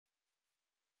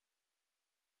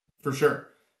For sure.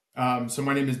 So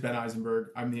my name is Ben Eisenberg.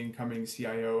 I'm the incoming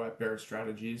CIO at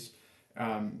BearStrategies,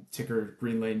 ticker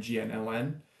Greenlane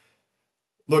GNLN.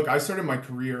 Look, I started my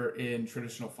career in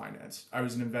traditional finance. I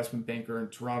was an investment banker in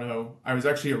Toronto. I was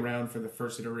actually around for the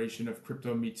first iteration of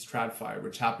crypto meets TradFi,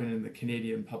 which happened in the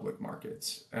Canadian public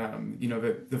markets.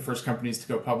 The first companies to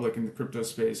go public in the crypto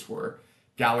space were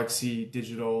Galaxy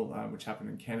Digital, which happened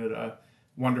in Canada,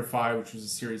 WonderFi, which was a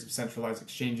series of centralized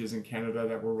exchanges in Canada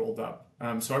that were rolled up.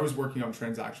 So I was working on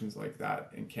transactions like that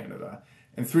in Canada.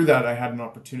 And through that, I had an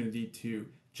opportunity to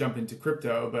jump into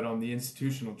crypto, but on the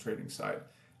institutional trading side.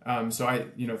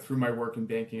 Through my work in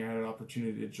banking, I had an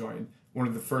opportunity to join one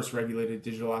of the first regulated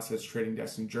digital assets trading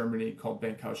desks in Germany called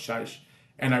Bankhaus Scheich.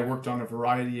 And I worked on a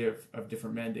variety of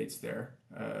different mandates there,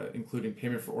 including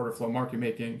payment for order flow market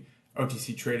making,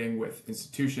 OTC trading with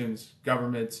institutions,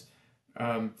 governments.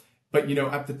 But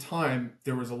at the time,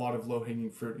 there was a lot of low-hanging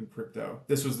fruit in crypto.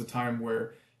 This was the time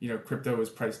where, crypto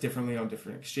was priced differently on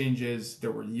different exchanges.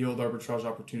 There were yield arbitrage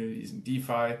opportunities in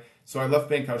DeFi. So I left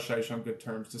Bankhaus Scheich on good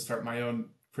terms to start my own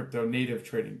crypto native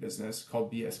trading business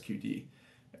called BSQD.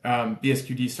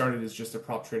 BSQD started as just a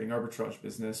prop trading arbitrage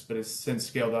business, but has since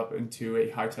scaled up into a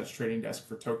high-touch trading desk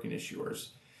for token issuers.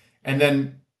 And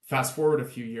then fast forward a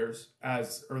few years,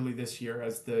 as early this year,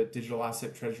 as the digital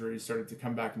asset treasury started to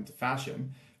come back into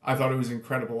fashion, I thought it was an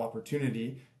incredible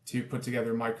opportunity to put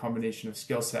together my combination of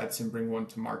skill sets and bring one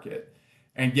to market.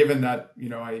 And given that,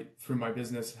 I, through my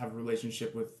business, have a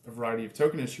relationship with a variety of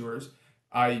token issuers,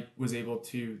 I was able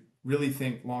to really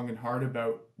think long and hard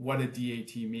about what a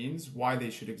DAT means, why they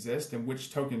should exist, and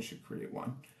which token should create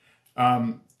one.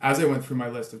 As I went through my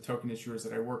list of token issuers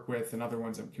that I work with and other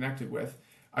ones I'm connected with,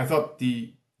 I thought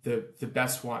the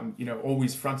best one,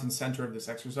 always front and center of this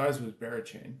exercise was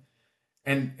Berachain.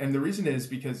 And the reason is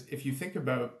because if you think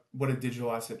about what a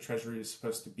digital asset treasury is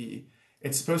supposed to be,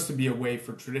 it's supposed to be a way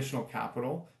for traditional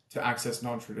capital to access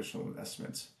non-traditional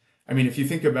investments. I mean, if you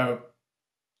think about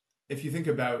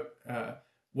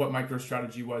what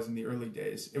MicroStrategy was in the early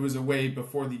days, it was a way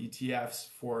before the ETFs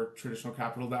for traditional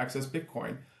capital to access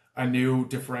Bitcoin, a new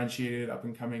differentiated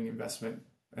up-and-coming investment,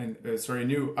 and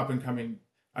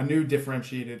a new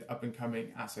differentiated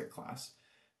up-and-coming asset class.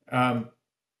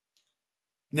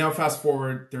 Now, fast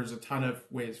forward, there's a ton of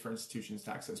ways for institutions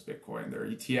to access Bitcoin. There are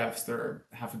ETFs, there are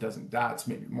half a dozen DATs,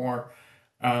 maybe more.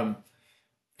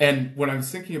 And when I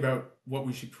was thinking about what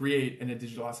we should create in a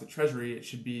digital asset treasury, it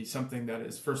should be something that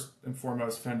is first and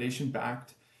foremost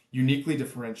foundation-backed, uniquely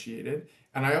differentiated.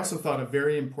 And I also thought a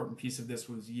very important piece of this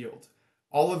was yield.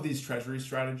 All of these treasury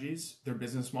strategies, their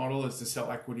business model is to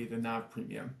sell equity to NAV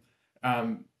premium,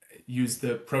 use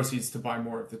the proceeds to buy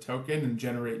more of the token and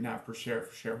generate NAV per share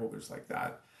for shareholders like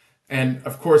that. And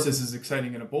of course, this is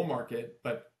exciting in a bull market,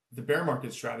 but the bear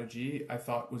market strategy I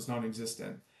thought was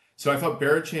non-existent. So I thought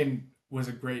Berachain was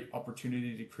a great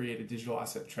opportunity to create a digital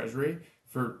asset treasury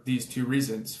for these two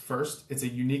reasons. First, it's a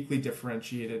uniquely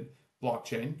differentiated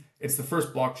blockchain. It's the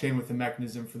first blockchain with a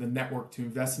mechanism for the network to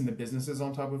invest in the businesses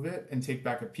on top of it and take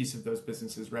back a piece of those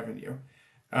businesses' revenue.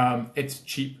 It's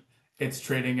cheap. It's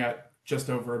trading at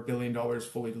just over $1 billion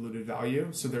fully diluted value.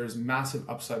 So there's massive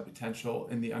upside potential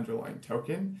in the underlying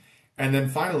token. And then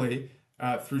finally,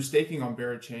 through staking on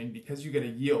Berachain, because you get a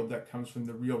yield that comes from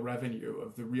the real revenue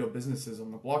of the real businesses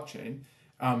on the blockchain,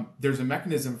 there's a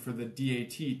mechanism for the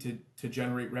DAT to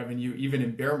generate revenue even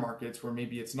in bear markets where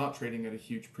maybe it's not trading at a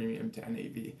huge premium to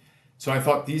NAV. So I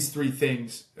thought these three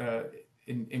things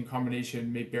in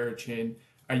combination made Berachain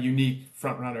a unique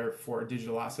front runner for a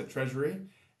digital asset treasury.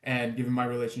 And given my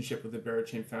relationship with the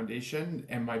Berachain Foundation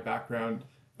and my background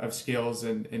of skills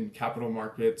in capital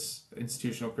markets,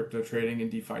 institutional crypto trading, and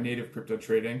DeFi native crypto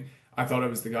trading, I thought I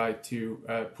was the guy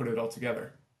to put it all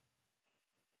together.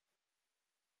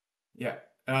 Yeah.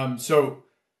 So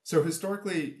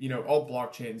historically, all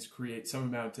blockchains create some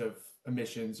amount of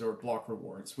emissions or block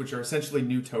rewards, which are essentially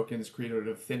new tokens created out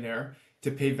of thin air to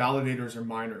pay validators or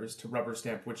miners to rubber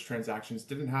stamp which transactions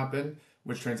didn't happen,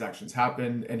 which transactions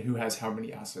happened, and who has how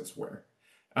many assets where.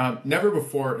 Never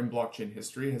before in blockchain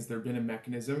history has there been a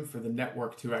mechanism for the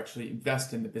network to actually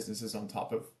invest in the businesses on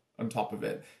top of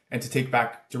it and to take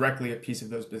back directly a piece of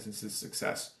those businesses'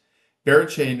 success.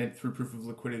 Berachain, through proof of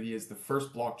liquidity, is the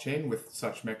first blockchain with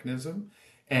such mechanism.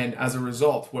 And as a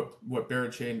result, what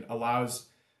Berachain allows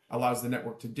the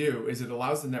network to do is it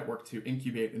allows the network to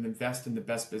incubate and invest in the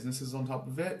best businesses on top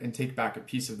of it and take back a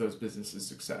piece of those businesses'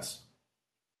 success.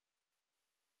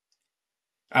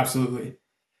 Absolutely.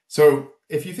 So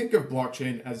if you think of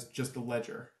blockchain as just a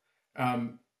ledger,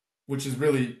 which is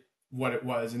really what it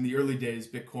was in the early days,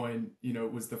 Bitcoin,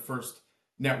 was the first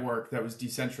network that was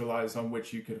decentralized on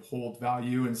which you could hold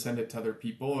value and send it to other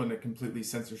people in a completely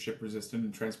censorship resistant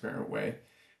and transparent way.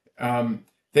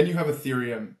 Then you have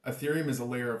Ethereum. Ethereum is a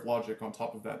layer of logic on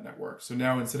top of that network. So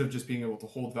now instead of just being able to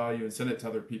hold value and send it to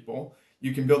other people,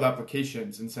 you can build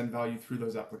applications and send value through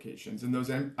those applications. And those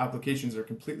applications are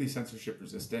completely censorship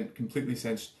resistant, completely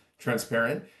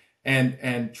transparent,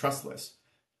 and trustless.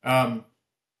 And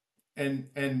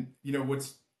you know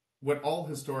what all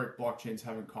historic blockchains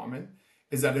have in common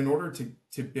is that in order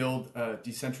to build a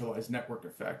decentralized network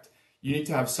effect, you need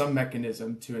to have some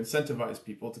mechanism to incentivize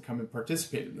people to come and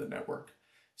participate in the network.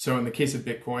 So in the case of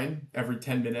Bitcoin, every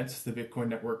 10 minutes, the Bitcoin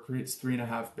network creates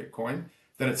 3.5 Bitcoin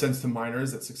that it sends to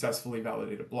miners that successfully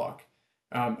validate a block.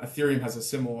 Ethereum has a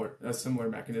similar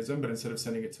mechanism, but instead of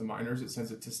sending it to miners, it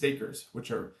sends it to stakers,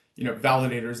 which are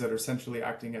validators that are essentially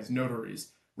acting as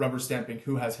notaries, rubber stamping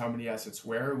who has how many assets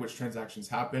where, which transactions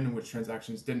happened, and which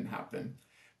transactions didn't happen.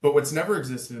 But what's never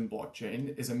existed in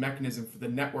blockchain is a mechanism for the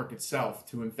network itself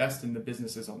to invest in the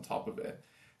businesses on top of it.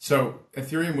 So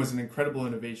Ethereum was an incredible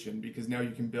innovation because now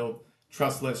you can build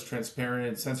trustless,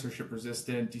 transparent,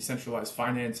 censorship-resistant, decentralized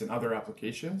finance and other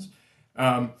applications.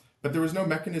 But there was no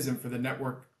mechanism for the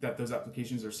network that those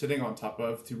applications are sitting on top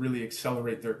of to really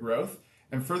accelerate their growth.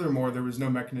 And furthermore, there was no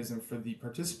mechanism for the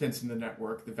participants in the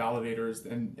network, the validators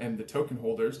and the token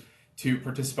holders, to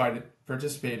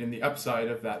participate in the upside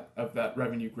of that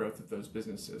revenue growth of those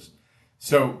businesses.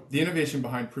 So the innovation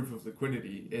behind proof of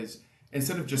liquidity is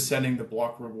instead of just sending the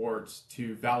block rewards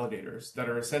to validators that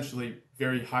are essentially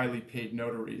very highly paid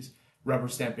notaries, rubber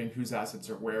stamping whose assets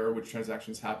are where, which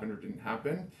transactions happened or didn't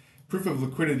happen, proof of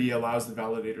liquidity allows the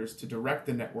validators to direct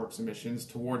the network's emissions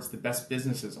towards the best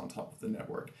businesses on top of the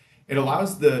network. It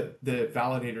allows the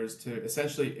validators to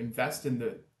essentially invest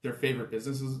in their favorite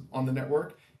businesses on the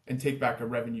network and take back a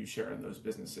revenue share in those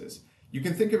businesses. You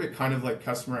can think of it kind of like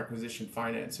customer acquisition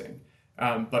financing,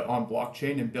 but on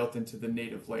blockchain and built into the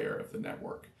native layer of the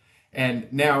network.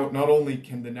 And now not only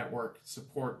can the network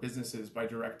support businesses by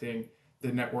directing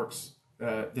the network's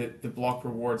the block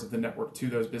rewards of the network to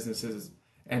those businesses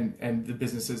and the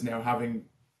businesses now having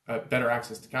better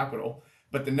access to capital,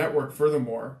 but the network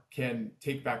furthermore can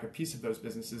take back a piece of those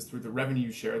businesses through the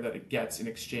revenue share that it gets in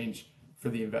exchange for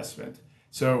the investment.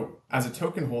 So as a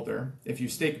token holder, if you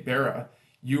stake BERA,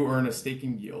 you earn a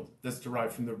staking yield that's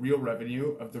derived from the real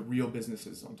revenue of the real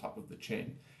businesses on top of the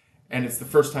chain. And it's the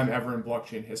first time ever in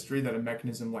blockchain history that a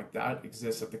mechanism like that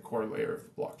exists at the core layer of the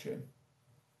blockchain.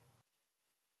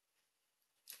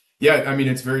 Yeah, I mean,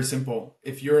 it's very simple.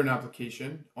 If you're an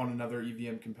application on another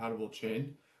EVM compatible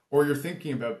chain, or you're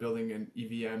thinking about building an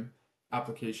EVM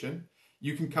application,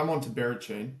 you can come onto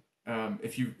Berachain.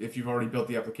 If you've already built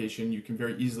the application, you can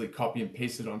very easily copy and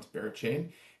paste it onto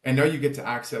Berachain. And now you get to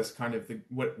access kind of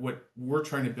what we're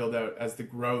trying to build out as the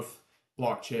growth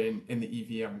blockchain in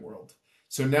the EVM world.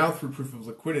 So now through proof of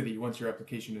liquidity, once your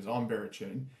application is on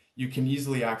Berachain, you can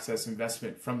easily access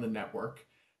investment from the network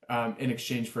in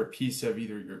exchange for a piece of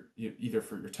either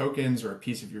for your tokens or a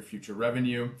piece of your future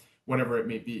revenue, whatever it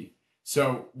may be.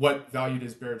 So what value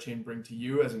does Berachain bring to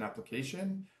you as an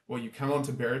application? Well, you come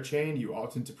onto Berachain, you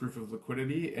opt into proof of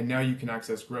liquidity, and now you can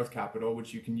access growth capital,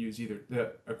 which you can use either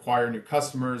to acquire new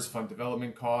customers, fund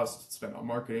development costs, spend on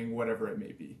marketing, whatever it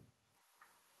may be.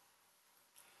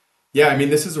 Yeah, I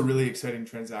mean, this is a really exciting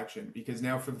transaction because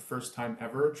now for the first time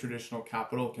ever, traditional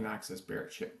capital can access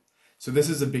Berachain. So this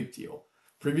is a big deal.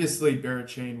 Previously,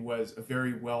 Berachain was a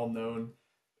very well-known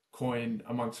coin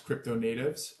amongst crypto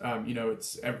natives.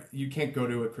 You can't go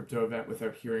to a crypto event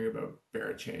without hearing about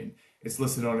Berachain. It's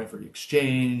listed on every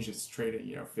exchange. It's trading,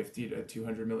 $50 to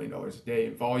 $200 million a day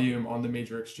in volume on the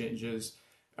major exchanges.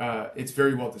 It's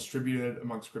very well distributed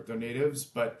amongst crypto natives,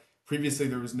 but previously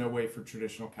there was no way for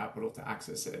traditional capital to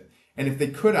access it. And if they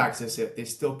could access it, they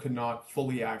still could not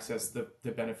fully access the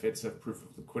benefits of proof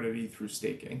of liquidity through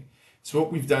staking. So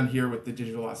what we've done here with the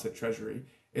digital asset treasury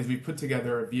is we put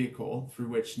together a vehicle through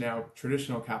which now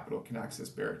traditional capital can access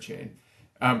Berachain.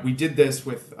 We did this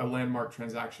with a landmark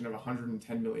transaction of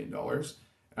 $110 million,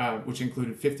 which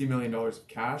included $50 million of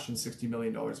cash and $60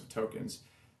 million of tokens.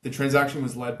 The transaction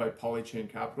was led by Polychain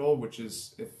Capital, which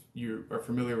is, if you are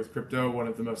familiar with crypto, one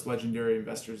of the most legendary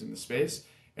investors in the space,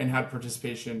 and had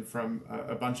participation from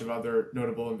a bunch of other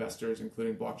notable investors,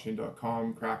 including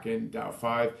Blockchain.com, Kraken,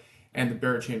 DAO5, and the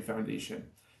Berachain Foundation.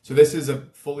 So this is a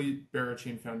fully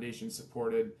Berachain Foundation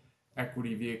supported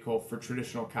equity vehicle for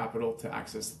traditional capital to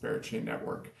access the Berachain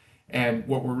network. And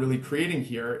what we're really creating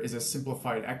here is a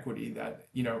simplified equity that,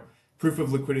 proof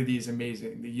of liquidity is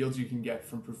amazing. The yields you can get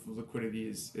from proof of liquidity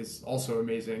is also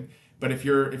amazing. But if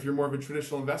you're more of a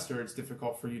traditional investor, it's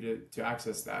difficult for you to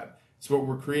access that. So what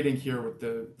we're creating here with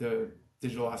the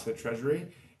digital asset treasury,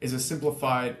 is a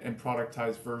simplified and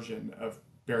productized version of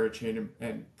Berachain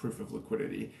and proof of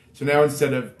liquidity. So now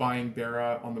instead of buying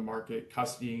BERA on the market,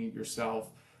 custodying it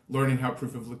yourself, learning how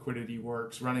proof of liquidity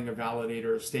works, running a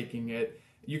validator, staking it,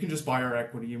 you can just buy our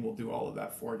equity and we'll do all of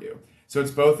that for you. So it's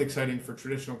both exciting for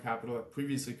traditional capital that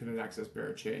previously couldn't access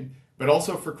Berachain, but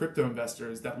also for crypto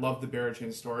investors that love the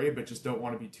Berachain story but just don't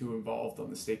want to be too involved on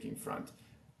the staking front.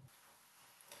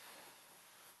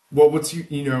 Well,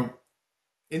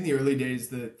 in the early days,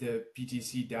 the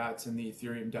BTC DATs and the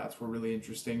Ethereum DATs were really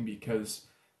interesting because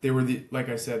they were like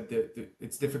I said,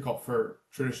 it's difficult for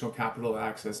traditional capital to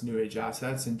access new age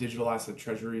assets, and digital asset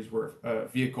treasuries were a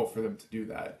vehicle for them to do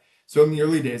that. So in the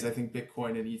early days, I think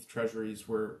Bitcoin and ETH treasuries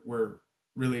were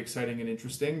really exciting and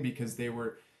interesting because they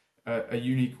were a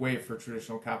unique way for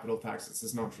traditional capital to access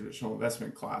this non-traditional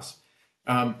investment class.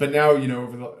 But now,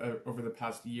 over the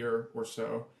past year or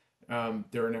so,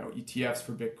 there are now ETFs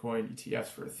for Bitcoin, ETFs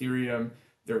for Ethereum.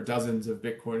 There are dozens of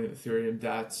Bitcoin and Ethereum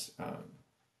DATs.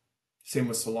 Same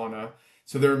with Solana.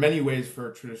 So there are many ways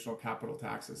for traditional capital to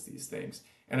access these things.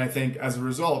 And I think as a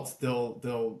result,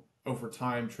 they'll over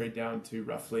time trade down to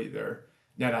roughly their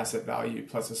net asset value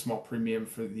plus a small premium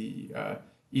for the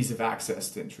ease of access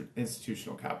to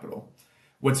institutional capital.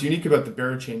 What's unique about the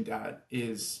Berachain DAT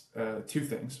is two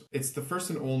things. It's the first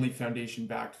and only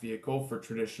foundation-backed vehicle for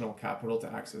traditional capital to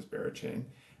access Berachain.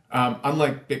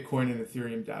 Unlike Bitcoin and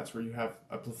Ethereum DATs, where you have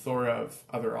a plethora of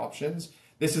other options,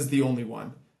 this is the only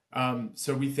one.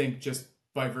 So we think just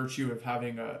by virtue of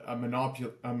having a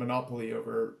monopoly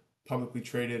over publicly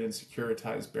traded and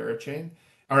securitized Berachain,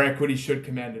 our equity should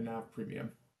command a NAV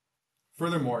premium.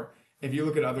 Furthermore, if you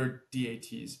look at other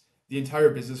DATs, the entire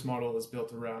business model is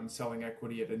built around selling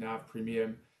equity at a NAV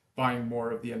premium, buying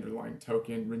more of the underlying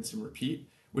token, rinse and repeat,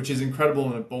 which is incredible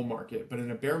in a bull market. But in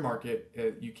a bear market,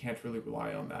 you can't really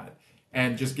rely on that.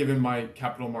 And just given my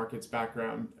capital markets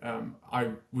background, I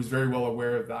was very well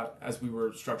aware of that as we were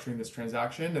structuring this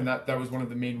transaction. And that was one of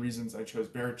the main reasons I chose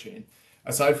Berachain.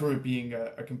 Aside from it being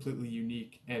a completely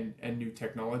unique and new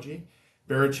technology,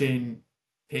 Berachain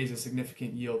pays a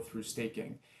significant yield through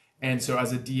staking. And so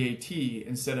as a DAT,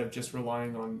 instead of just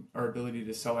relying on our ability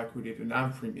to sell equity at a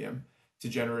NAV premium to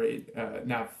generate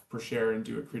NAV per share and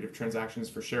do accretive transactions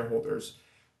for shareholders,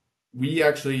 we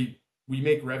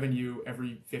make revenue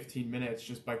every 15 minutes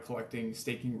just by collecting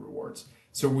staking rewards.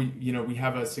 So we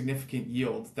have a significant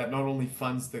yield that not only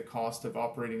funds the cost of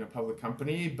operating a public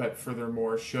company, but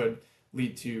furthermore should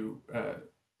lead to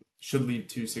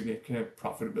significant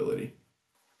profitability.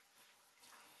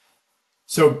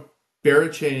 So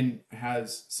Berachain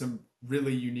has some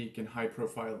really unique and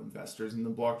high-profile investors in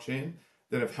the blockchain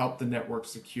that have helped the network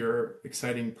secure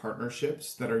exciting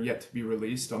partnerships that are yet to be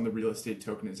released on the real estate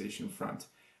tokenization front.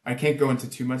 I can't go into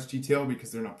too much detail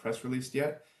because they're not press released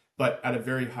yet, but at a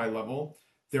very high level,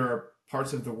 there are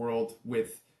parts of the world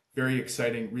with very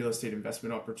exciting real estate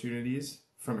investment opportunities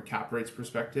from a cap rates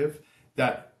perspective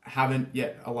that haven't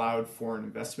yet allowed foreign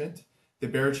investment. The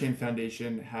Berachain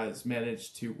Foundation has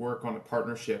managed to work on a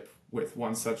partnership with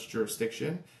one such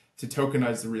jurisdiction to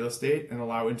tokenize the real estate and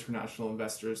allow international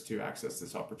investors to access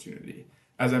this opportunity.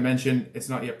 As I mentioned, it's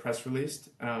not yet press released,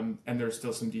 and there's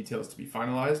still some details to be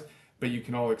finalized, but you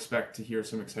can all expect to hear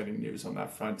some exciting news on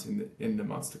that front in the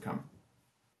months to come.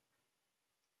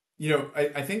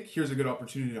 I think here's a good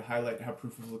opportunity to highlight how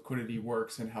proof of liquidity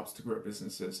works and helps to grow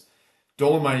businesses.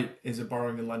 Dolomite is a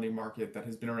borrowing and lending market that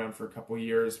has been around for a couple of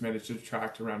years, managed to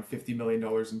attract around $50 million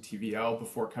in TVL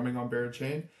before coming on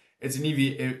Berachain. It's an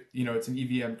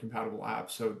EVM compatible app,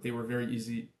 so they were very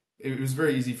easy. It was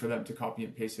very easy for them to copy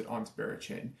and paste it onto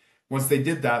Berachain. Once they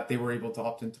did that, they were able to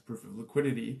opt into proof of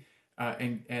liquidity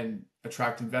and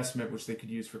attract investment, which they could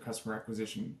use for customer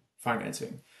acquisition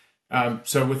financing.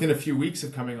 So within a few weeks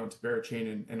of coming onto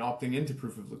Berachain and opting into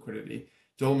proof of liquidity,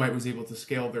 Dolomite was able to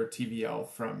scale their TVL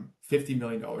from $50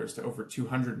 million to over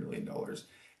 $200 million.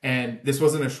 And this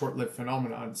wasn't a short-lived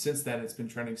phenomenon. Since then, it's been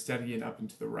trending steady and up and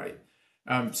to the right.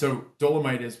 So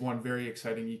Dolomite is one very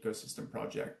exciting ecosystem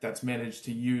project that's managed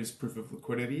to use proof of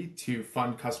liquidity to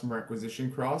fund customer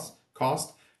acquisition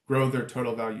cost, grow their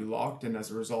total value locked, and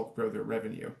as a result, grow their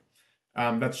revenue.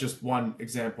 That's just one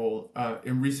example.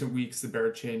 In recent weeks, the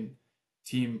Berachain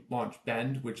team launched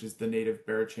Bend, which is the native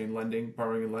Berachain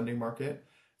borrowing and lending market.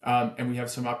 And we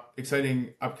have some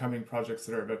exciting upcoming projects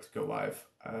that are about to go live.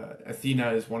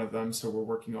 Athena is one of them. So we're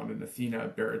working on an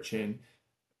Athena Berachain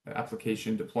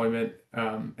application deployment,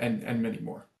 and many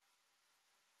more.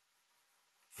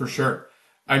 For sure.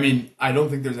 I mean, I don't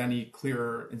think there's any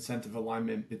clearer incentive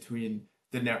alignment between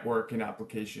the network and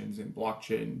applications and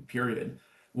blockchain, period.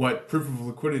 what proof of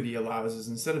liquidity allows is,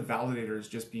 instead of validators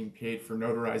just being paid for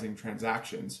notarizing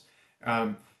transactions,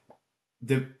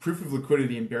 the proof of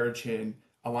liquidity in Berachain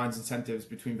aligns incentives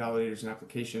between validators and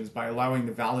applications by allowing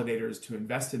the validators to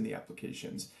invest in the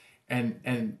applications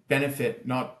and benefit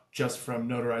not just from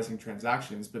notarizing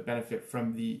transactions, but benefit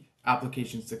from the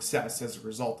application success as a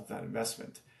result of that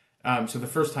investment. So the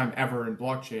first time ever in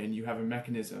blockchain, you have a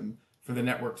mechanism for the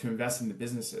network to invest in the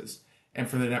businesses and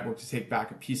for the network to take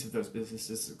back a piece of those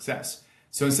businesses' success.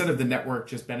 So instead of the network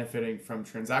just benefiting from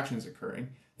transactions occurring,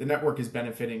 the network is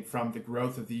benefiting from the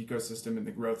growth of the ecosystem and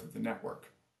the growth of the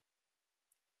network.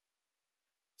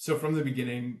 So from the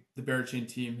beginning, the Berachain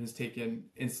team has taken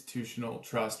institutional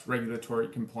trust, regulatory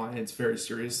compliance very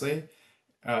seriously.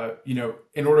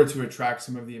 In order to attract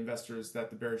some of the investors that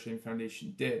the Berachain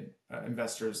Foundation did,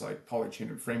 investors like Polychain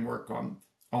and Framework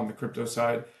on the crypto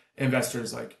side,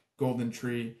 investors like Golden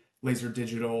Tree, Laser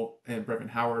Digital, and Brevin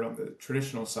Howard on the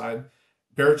traditional side,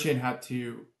 Berachain had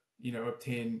to,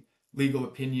 obtain legal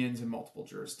opinions in multiple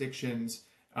jurisdictions.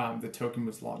 The token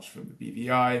was launched from the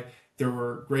BVI. There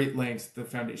were great lengths the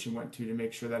foundation went to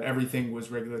make sure that everything was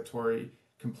regulatory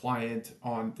compliant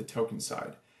on the token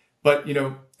side. But,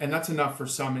 and that's enough for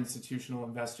some institutional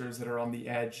investors that are on the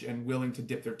edge and willing to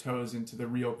dip their toes into the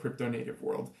real crypto native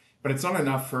world. But it's not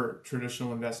enough for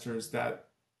traditional investors that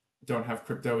don't have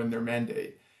crypto in their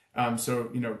mandate.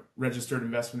 Registered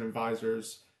investment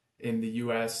advisors in the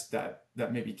US that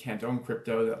maybe can't own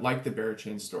crypto, that like the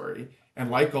Berachain story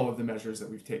and like all of the measures that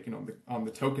we've taken on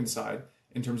the token side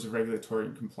in terms of regulatory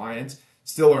and compliance,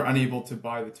 still are unable to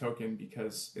buy the token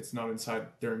because it's not inside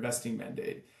their investing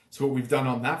mandate. So what we've done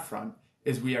on that front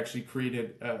is we actually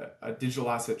created a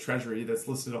digital asset treasury that's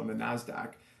listed on the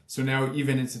NASDAQ. So now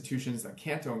even institutions that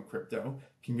can't own crypto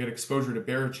can get exposure to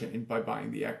Berachain by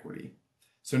buying the equity.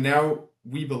 So now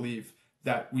we believe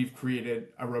that we've created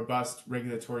a robust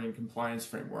regulatory and compliance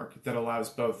framework that allows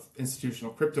both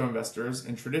institutional crypto investors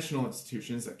and traditional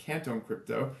institutions that can't own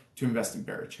crypto to invest in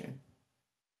Berachain.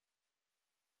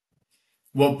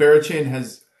 Well, Berachain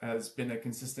has been a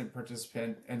consistent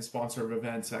participant and sponsor of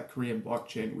events at Korean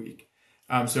Blockchain Week.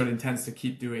 So it intends to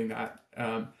keep doing that.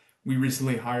 We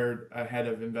recently hired a head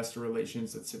of investor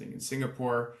relations that's sitting in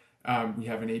Singapore. We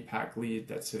have an APAC lead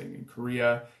that's sitting in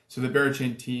Korea. So the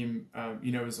Berachain team,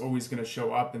 is always going to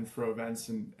show up and throw events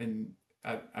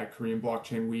at Korean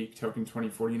Blockchain Week, Token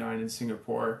 2049 in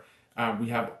Singapore. We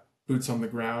have boots on the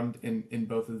ground in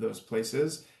both of those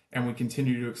places, and we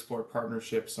continue to explore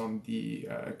partnerships on the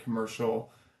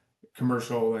commercial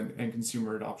and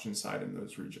consumer adoption side in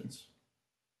those regions.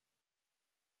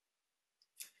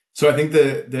 So I think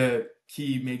the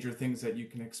key major things that you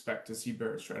can expect to see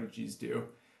BearStrategies do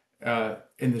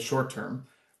in the short term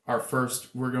are,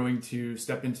 first, we're going to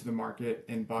step into the market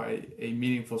and buy a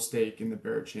meaningful stake in the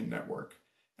Berachain network.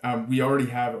 We already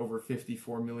have over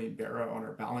 54 million BERA on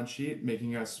our balance sheet,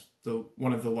 making us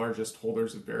one of the largest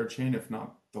holders of Berachain, if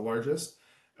not the largest.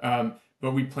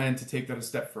 But we plan to take that a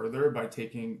step further by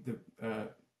taking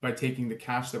the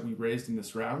cash that we raised in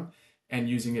this round and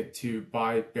using it to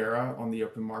buy BERA on the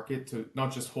open market, to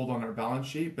not just hold on our balance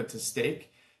sheet, but to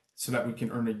stake so that we can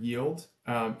earn a yield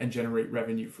and generate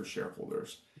revenue for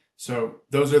shareholders. So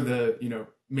those are the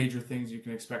major things you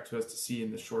can expect to us to see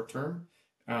in the short term.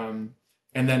 And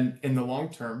then in the long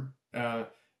term,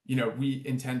 we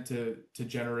intend to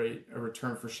generate a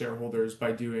return for shareholders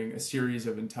by doing a series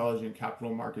of intelligent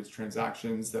capital markets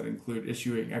transactions that include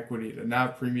issuing equity at a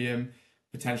NAV premium,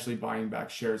 potentially buying back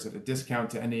shares at a discount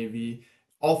to NAV,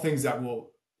 all things that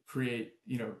will create,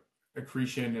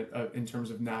 accretion in terms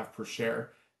of NAV per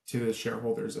share to the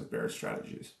shareholders of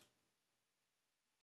BearStrategies.